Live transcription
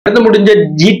நடந்து முடிஞ்ச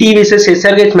GT vs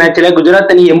SRH மேட்ச்ல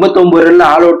குஜராத் அணி 89 ரன்ல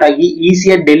ஆல் அவுட் ஆகி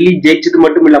ஈஸியா டெல்லி ஜெயிச்சது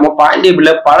மட்டும் இல்லாம பாயிண்ட்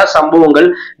டேபிள்ல பல சம்பவங்கள்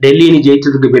டெல்லி அணி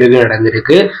ஜெயிச்சதுக்கு பிறகு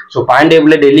நடந்திருக்கு. சோ பாயிண்ட்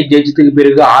டேபிள்ல டெல்லி ஜெயிச்சதுக்கு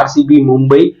பிறகு RCB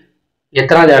மும்பை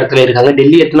எத்தனாவது இடத்துல இருக்காங்க,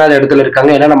 டெல்லி எத்தனாவது இடத்துல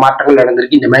இருக்காங்க, என்னென்ன மாற்றங்கள்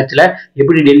நடந்திருக்கு, இந்த மேட்ச்ல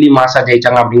எப்படி டெல்லி மாசா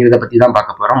ஜெயிச்சாங்க அப்படிங்கிறத பத்தி தான்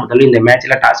பார்க்க போறோம். முதல்ல இந்த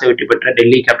மேட்ச்ல டாஸ் வெற்றி பெற்ற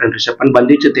டெல்லி கேப்டன் ரிஷப் பந்த்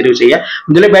பந்து தெரிவு செய்ய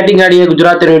முதல்ல பேட்டிங் ஆடிய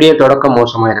குஜராத் அணியுடைய தொடக்கம்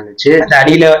மோசமா இருந்துச்சு. அந்த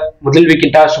அணியில முதல்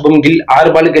விக்கெட்டா சுபம் கில்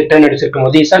 6 பாலுக்கு 8 ரன் அடிச்சிருக்கும்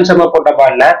போது இசான் சர்மா போட்ட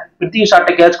பால்ல பிருத்திவி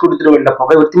ஷாட்டை கேட்ச் கொடுத்துட்டு வெளில போக,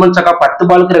 விருத்திமன் சகா 10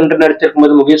 பாலுக்கு 2 ரன் அடிச்சிருக்கும்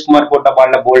போது முகேஷ் குமார் போட்ட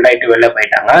பால்ல போல்ட் ஆயிட்டு வெளில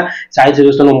போயிட்டாங்க. சாய்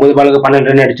சுதர்சன் 9 பாலுக்கு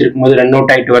 12 ரன் அடிச்சிருக்கும் போது ரன்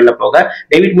அவுட் ஆயிட்டு வெளில போக,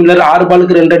 டேவிட் மில்லர் 6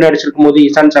 பாலுக்கு 2 ரன் அடிச்சிருக்கும் போது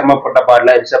இசான் சர்மா போட்ட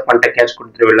பால்ல ரிஷப் பந்த் கேட்ச்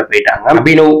கொடுத்துட்டு வெளில போயிட்டாங்க.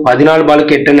 அபினவ் 14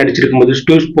 பாலுக்கு 8 ரன் அடிச்சிருக்கும் போது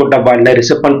ஸ்டூஸ் போட்ட பால்ல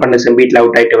ரிஷப் பந்த் பண்ண செம்பீட்ல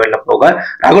அவுட் ஆயிட்டு வெளில போக,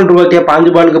 ராகுல் ட்ரவிட்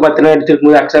 5 பாலுக்கு 10 ரன்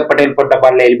அடிச்சிருக்கும் போது அக்ஷர் பட்டேல் போட்ட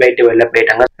பால்ல எல்பி ஆயிட்டு வெளில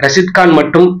போயிட்டாங்க. ரஷித் கான்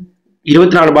மட்டும்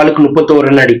 24 பாலுக்கு 31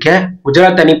 ரன் அடிக்க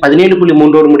குஜராத் அணி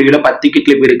 17.3 முடிவுல 10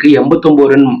 விக்கெட்ல போயிருக்கு 89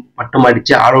 ரன் மட்டும்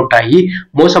அடிச்சு ஆல் அவுட் ஆகி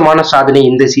மோசமான சாதனை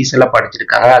இந்த சீசன்ல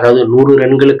படைச்சிருக்காங்க. அதாவது 100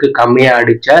 ரன்களுக்கு கம்மியா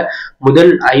அடிச்ச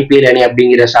முதல் IPL அணி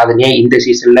அப்படிங்கிற சாதனையை இந்த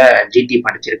சீசன்ல ஜிடி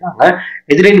படைச்சிருக்காங்க.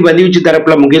 எதிரணி பதிவீச்சு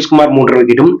தரப்புல முகேஷ்குமார் 3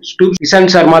 விக்கெட்டும்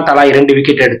இசான் சர்மா தலா 2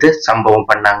 விக்கெட் எடுத்து சம்பவம்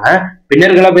பண்ணாங்க.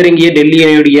 பின்னர்களா பெருங்கிய டெல்லி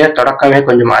அணியுடைய தொடக்கமே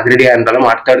கொஞ்சம் அதிரடியா இருந்தாலும்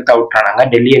அடுத்தடுத்து அவுட் ஆனாங்க.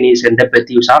 டெல்லி அணியை சேர்ந்த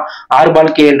பிருத்திவி ஷா 6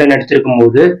 பாலுக்கு 7 ரன் அடிச்சிருக்கும்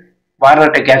போது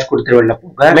வார்னர்ட்ட கேட்ச் கொடுத்துட்டு வெளில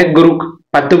போக, மெக் குருக்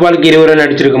 10 பாலுக்கு 20 ரன்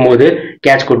அடிச்சிருக்கும் போது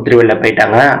கேட்ச் கொடுத்துட்டு வெளில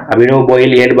போயிட்டாங்க. அபினவ்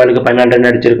கோயல் 7 பாலுக்கு 12 ரன்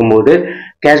அடிச்சிருக்கும் போது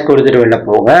கேட்ச் கொடுத்துட்டு வெளில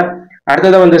போக,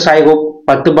 அடுத்ததான் வந்து சாய் ஹோப்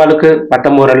 10 பாலுக்கு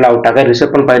 19 ரன்ல அவுட் ஆக,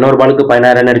 ரிஷப் பந்த் 11 பாலுக்கு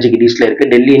 16 ரன் அடிச்சு கிரீஸ்ல இருக்கு.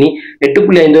 டெல்லி அணி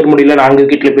 8.5 முடியல 4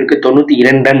 விக்கெட்ல பிறகு 92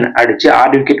 ரன் அடிச்சு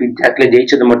 6 விக்கெட் வித்தியாசத்துல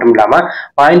ஜெயிச்சது மட்டும் இல்லாம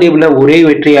பாயிண்ட் டேபிள்ல ஒரே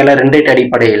வெற்றியாளர் 2 ரன்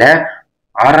அடிப்படையில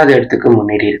 6வது இடத்துக்கு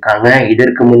முன்னேறி இருக்காங்க.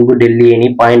 இதற்கு முன்பு டெல்லி அணி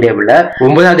பாயிண்ட் டேபிள்ல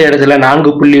 9வது இடத்துல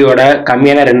 4 புள்ளியோட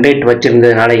கம்மியான ரன் ரேட்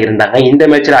வச்சிருந்ததுனால இருந்தாங்க. இந்த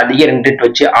மேட்ச்ல அதிக ரன் ரேட்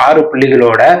வச்சு 6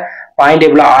 புள்ளிகளோட பாயிண்ட்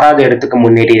டேபிள்ல 6வது இடத்துக்கு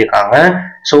முன்னேறி இருக்காங்க.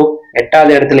 சோ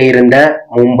 8வது இடத்துல இருந்த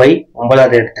மும்பை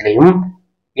 9வது இடத்துலயும்,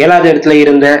 7வது இடத்துல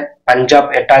இருந்த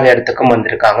பஞ்சாப் 8வது இடத்துக்கும்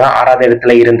வந்திருக்காங்க. 6வது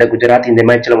இடத்துல இருந்த குஜராத் இந்த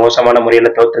மேட்ச்ல மோசமான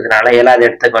முறையில தோத்ததுனால 7வது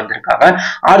இடத்துக்கு வந்திருக்காங்க.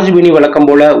 RCB வழக்கம்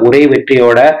போல ஒரே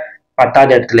வெற்றியோட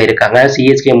 10வது இடத்துல இருக்காங்க.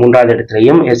 CSK 3வது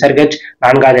இடத்துலயும், SRH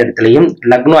 4வது இடத்துலயும்,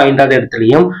 லக்னோ 5வது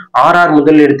இடத்துலயும், RR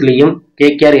முதல் இடத்துலயும்,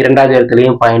 KKR 2வது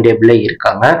இடத்துலயும் பாயிண்ட் டேபிள்ல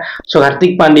இருக்காங்க. சோ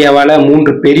ஹர்திக் பாண்டியாவால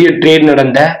 3 பெரிய ட்ரேட்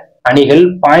நடந்த அணிகள்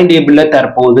பாயிண்ட் டேபிள்ல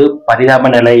தற்போது பரிதாப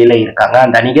நிலையில இருக்காங்க.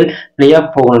 அந்த அணிகள் பிளே ஆஃப்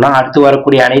போகணும்னா அடுத்து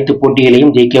வரக்கூடிய அனைத்து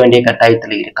போட்டிகளையும் ஜெயிக்க வேண்டிய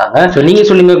கட்டாயத்துல இருக்காங்க. சோ நீங்க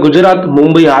சொல்லுங்க, குஜராத்,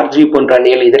 மும்பை, RCB போன்ற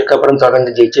அணிகள் இதற்கப்புறம்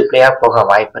தொடர்ந்து ஜெயிச்சு பிளே ஆஃப் போக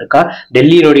வாய்ப்பு இருக்கா?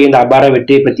 டெல்லியினுடைய இந்த அபார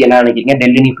வெற்றியை பத்தி என்ன நினைக்கிறீங்க?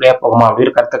 டெல்லி நீ பிளே ஆஃப் போகுமா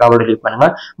அப்படின்னு கருத்து கமெண்ட் பண்ணுங்க.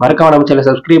 மறக்காம நம்ம சேனலை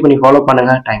சப்ஸ்கிரைப் பண்ணி ஃபாலோ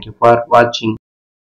பண்ணுங்க. தேங்க்யூ ஃபார் வாட்சிங்.